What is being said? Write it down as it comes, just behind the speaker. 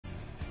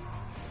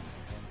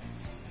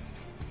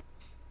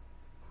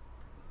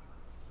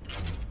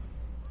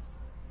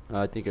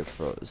I think it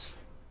froze.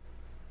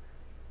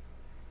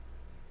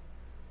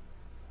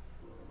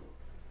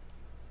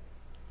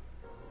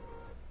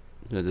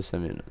 No, just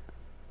send me a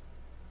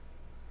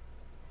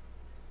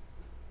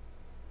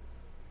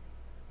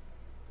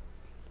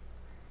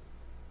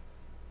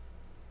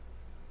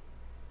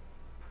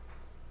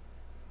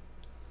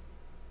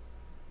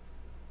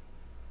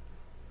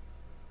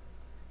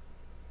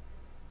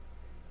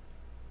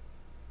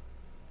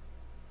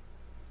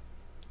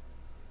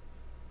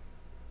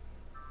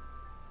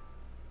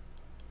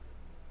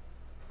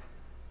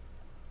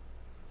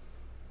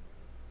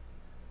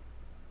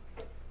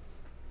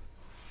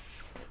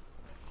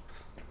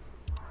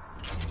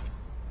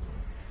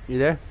You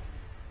there?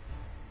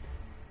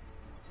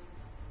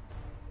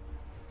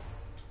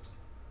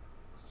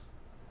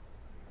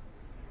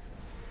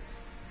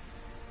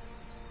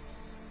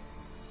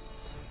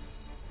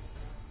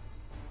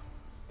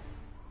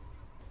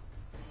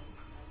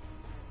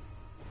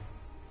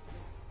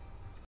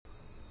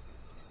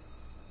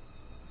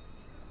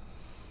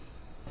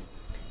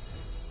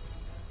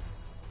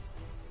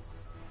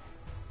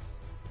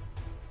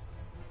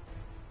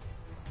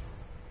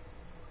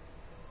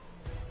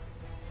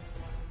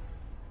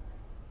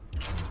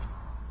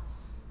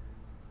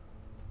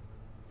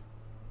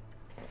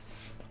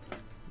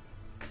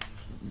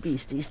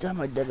 Beastie, still have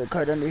my debit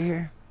card under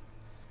here?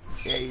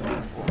 Yeah, you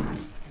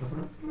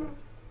do.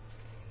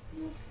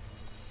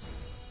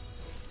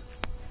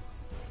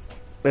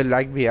 It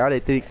lagged me out, I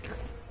think.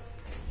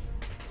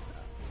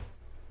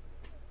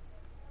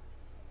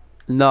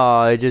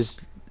 No, I think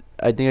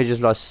I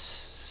just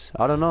lost,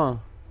 I don't know.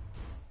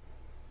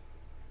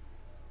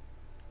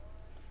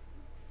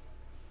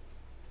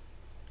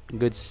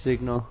 Good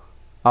signal.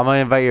 I'm gonna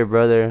invite your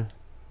brother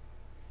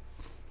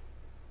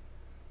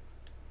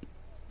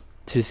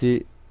to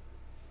see.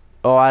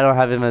 Oh, I don't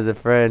have him as a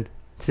friend,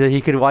 so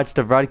he could watch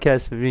the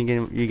broadcast of you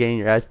getting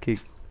your ass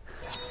kicked.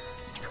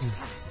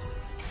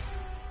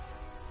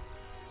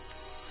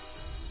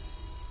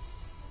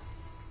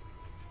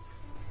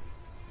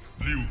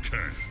 Liu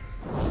Kang.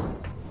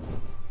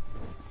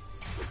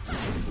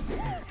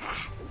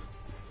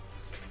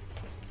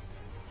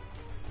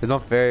 It's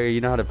not fair. You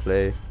know how to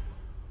play.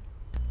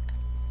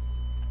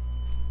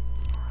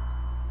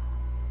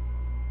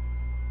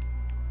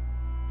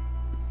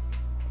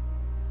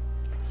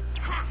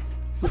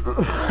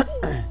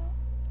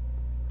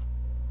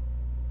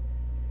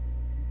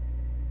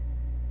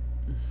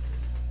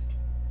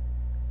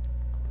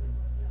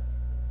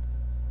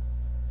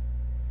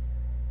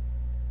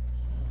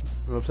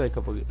 We'll play a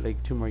couple,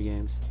 like 2 more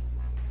games.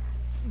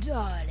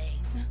 Darling.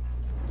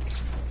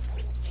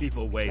 Keep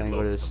away, Then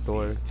go to the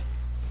store. beast.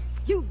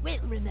 You will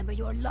remember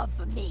your love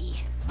for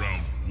me.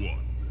 Round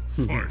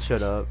 1. Fight.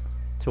 Shut up.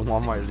 To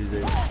Walmart,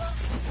 loser.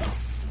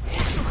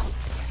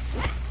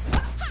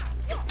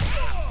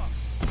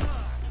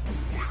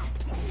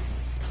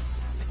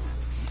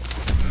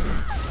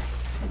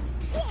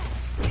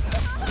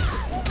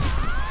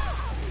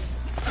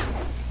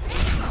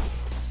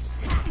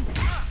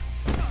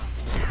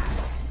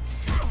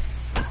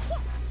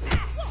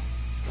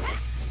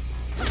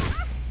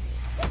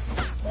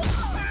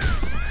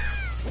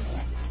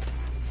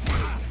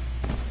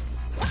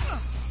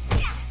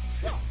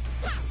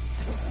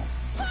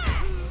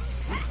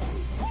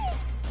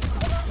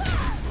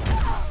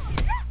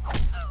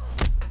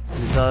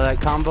 So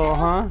that combo,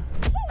 huh?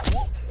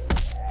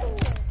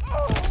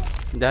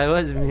 That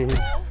was me.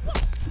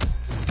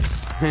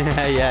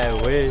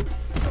 Yeah, wait.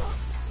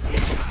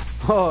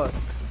 Oh.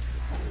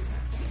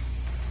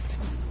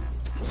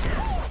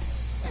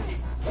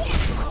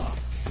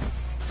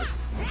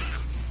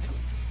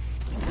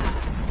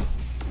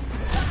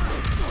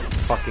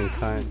 Fucking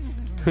cunt.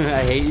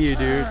 I hate you,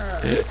 dude.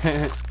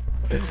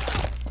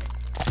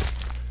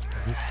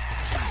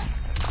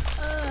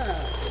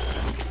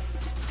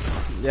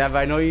 Yeah, but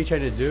I know what you're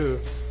trying to do.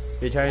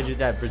 You're trying to do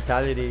that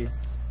brutality.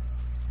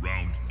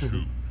 Round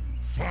 2.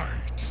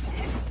 Fight.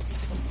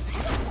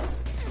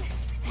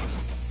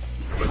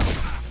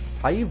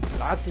 How you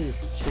block this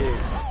shit?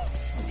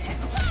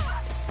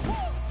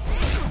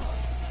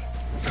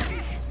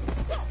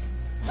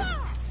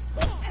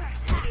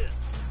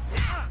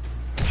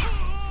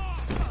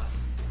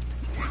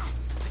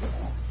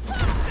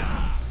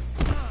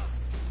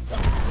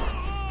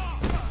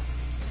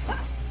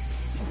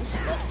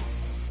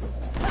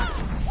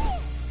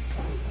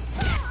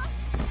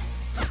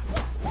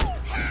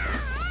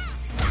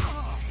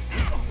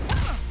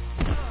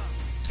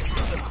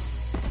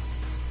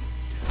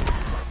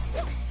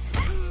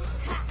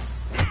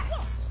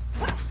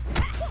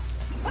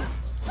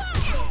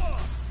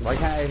 Why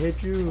can't I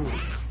hit you?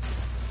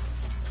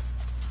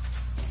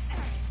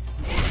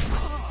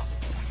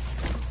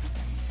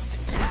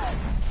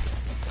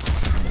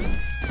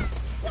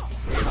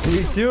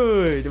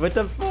 Dude, what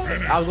the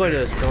fuck? I'm going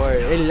to the store.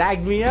 It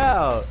lagged me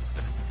out.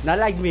 Not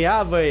lagged me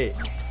out, but...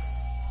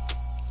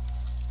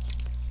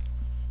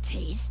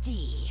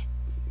 Tasty.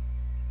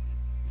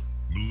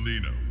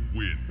 Melina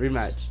wins.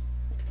 Rematch.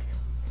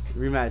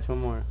 Rematch, one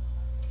more.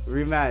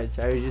 Rematch.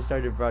 I just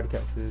started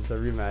broadcasting. It's a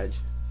rematch.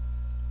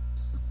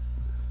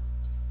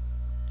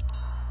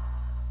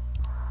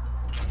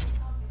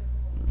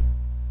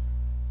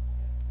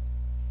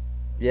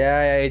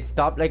 Yeah, it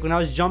stopped like when I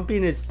was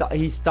jumping.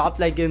 He stopped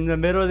like in the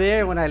middle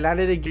there when I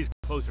landed again. Please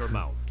close your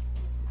mouth.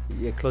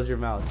 Yeah, close your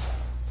mouth.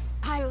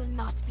 I will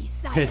not be It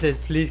silenced.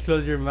 says, please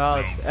close your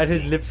mouth. And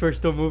his lips were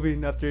still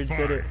moving after it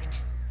said it.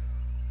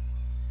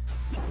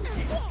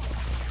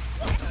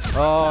 Fight.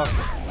 Oh.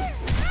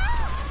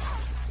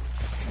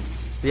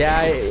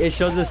 Yeah, it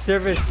shows the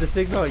service, the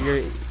signal.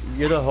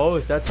 You're the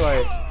host, that's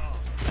why.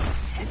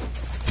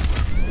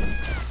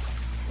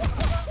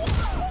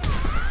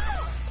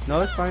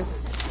 No, it's fine.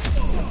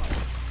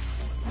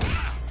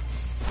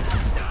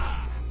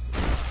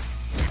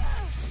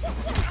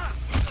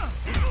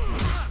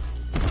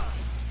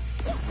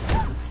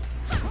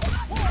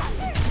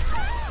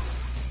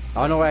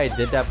 I don't know why I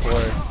did that for.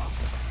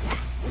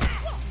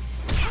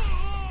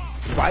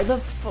 Why the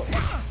fuck?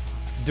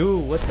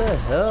 Dude, what the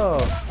hell?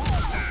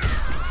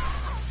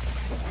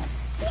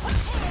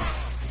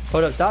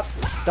 Hold up, stop.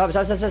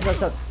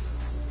 Stop.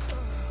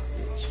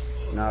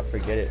 Nah,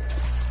 forget it.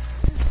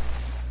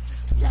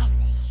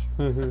 Lovely.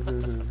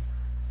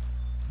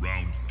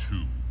 Round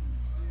 2.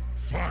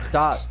 Fight.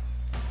 Stop.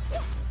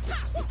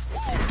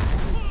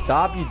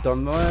 Stop, you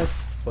dumbass.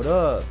 Hold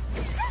up.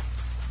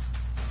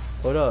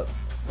 Hold up.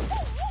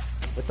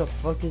 What the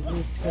fuck is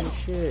this kind of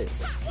shit?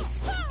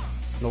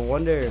 No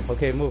wonder.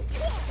 Okay, move.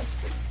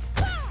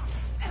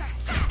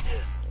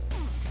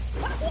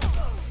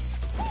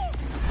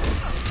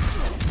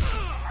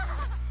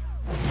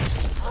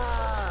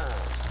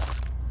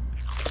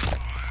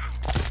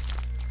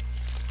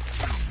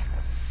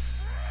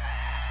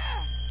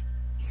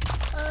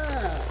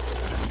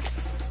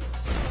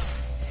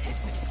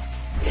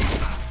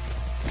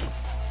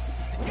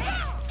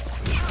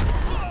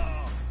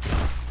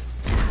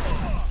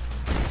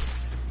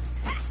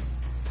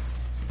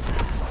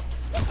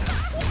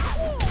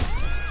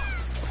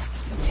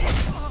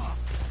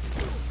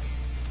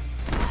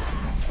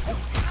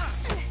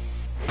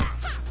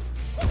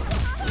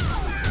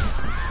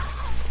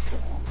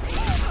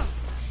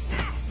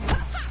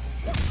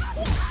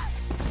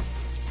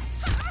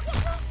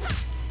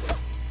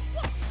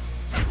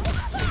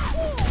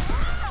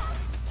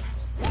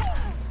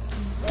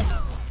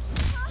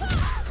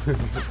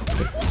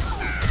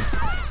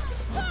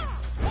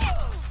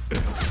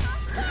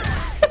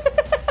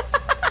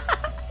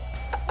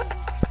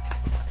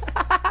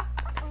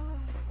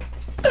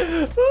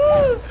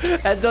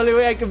 That's the only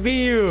way I can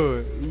beat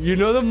you. You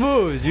know the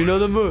moves. You know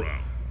the moves.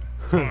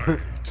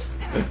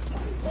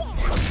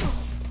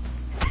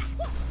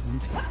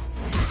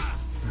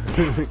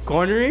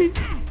 Cornering?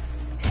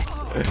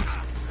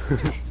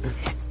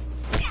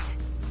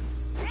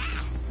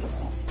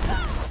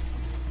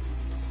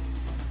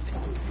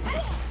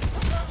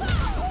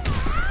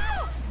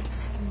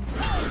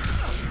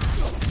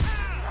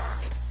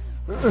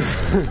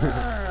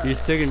 You're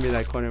still gonna be in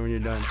that corner when you're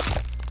done.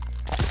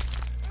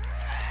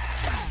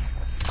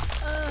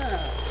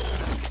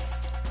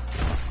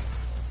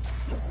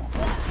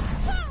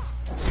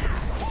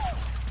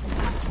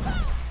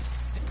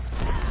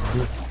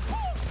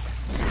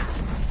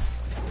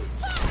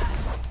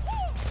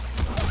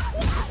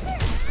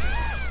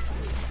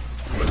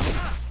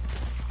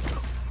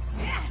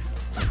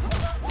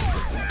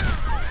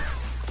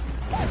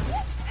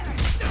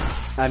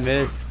 I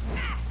missed.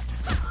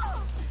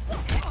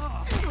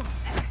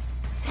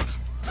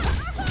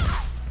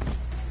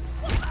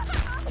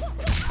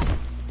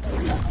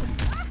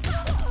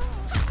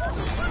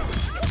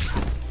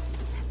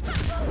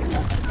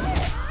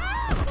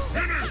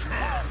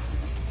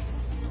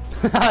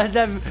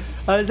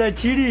 How is that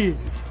cheating?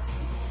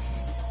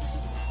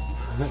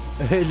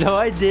 No,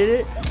 I did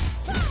it.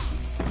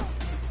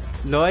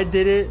 No, I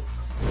did it.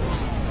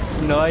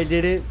 No, I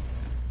did it.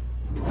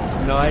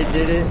 No, I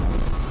did it.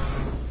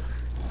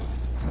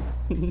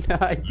 No,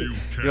 I did.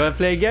 You wanna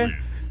play again?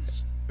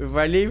 Wins. If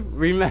I leave,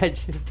 rematch.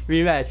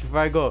 Rematch before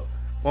I go.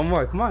 One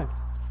more, come on.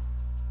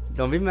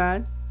 Don't be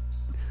mad.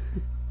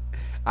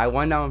 I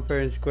won that one fair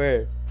and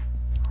square.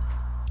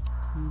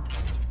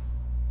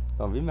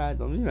 Don't be mad,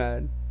 don't be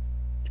mad.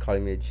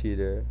 Calling me a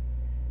cheater.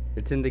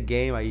 It's in the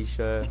game,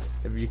 Aisha.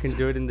 If you can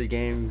do it in the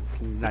game,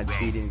 it's not Round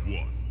cheating.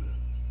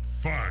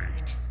 1.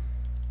 Fight.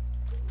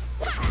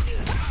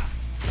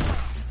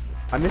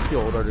 I miss the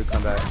old Mortal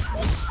Kombat.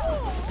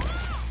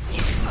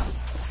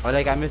 Or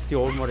like I miss the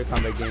old Mortal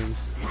Kombat games.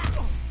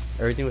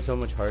 Everything was so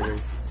much harder.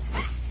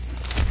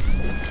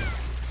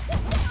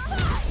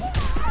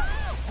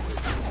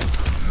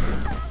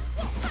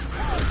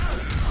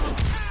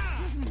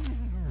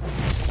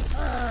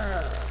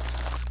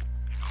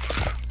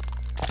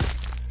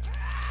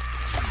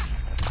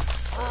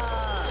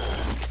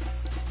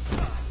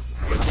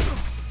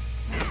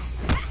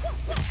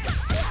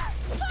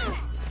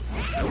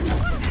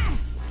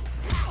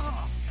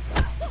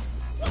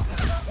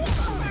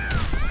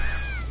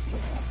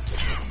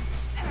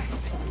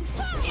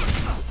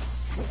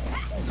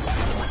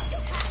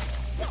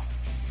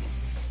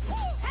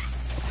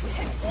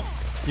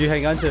 You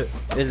hang on to it.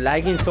 It's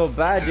lagging so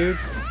bad, dude.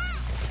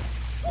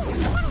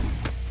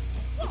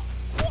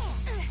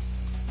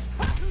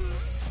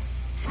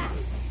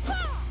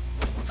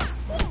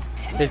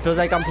 It feels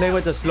like I'm playing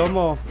with the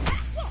slow-mo.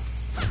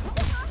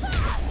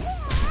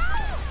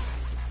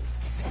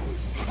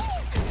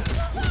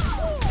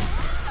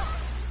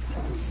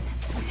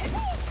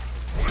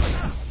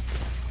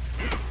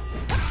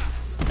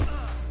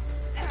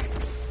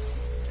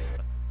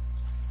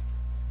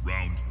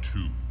 Round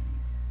 2.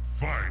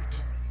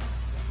 Fight.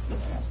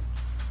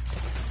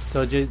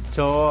 So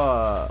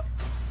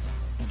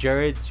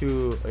Jared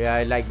to yeah,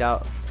 I lagged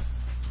out.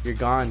 You're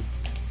gone.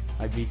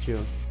 I beat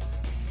you.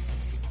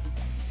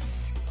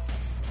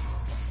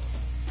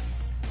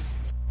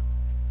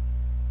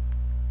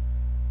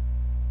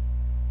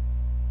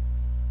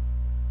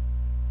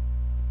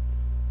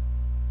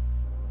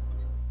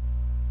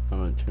 I'm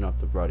gonna turn off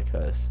the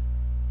broadcast.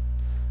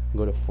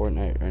 Go to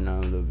Fortnite right now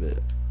a little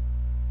bit.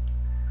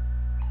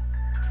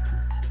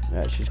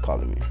 Yeah, she's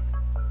calling me.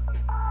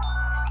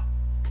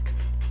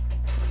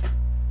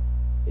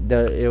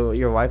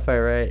 Your Wi-Fi,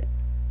 right?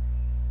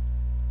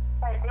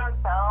 I think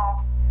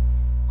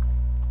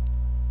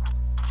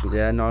so.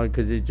 Yeah, no,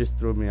 because it just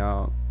threw me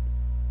out.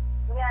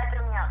 Yeah, it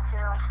threw me out too.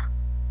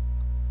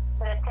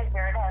 But it's because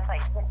Jared has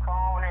like his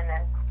phone and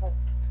then his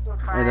two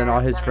friends. And then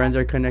all his friends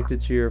are connected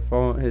to your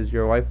phone,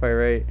 your Wi-Fi,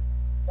 right?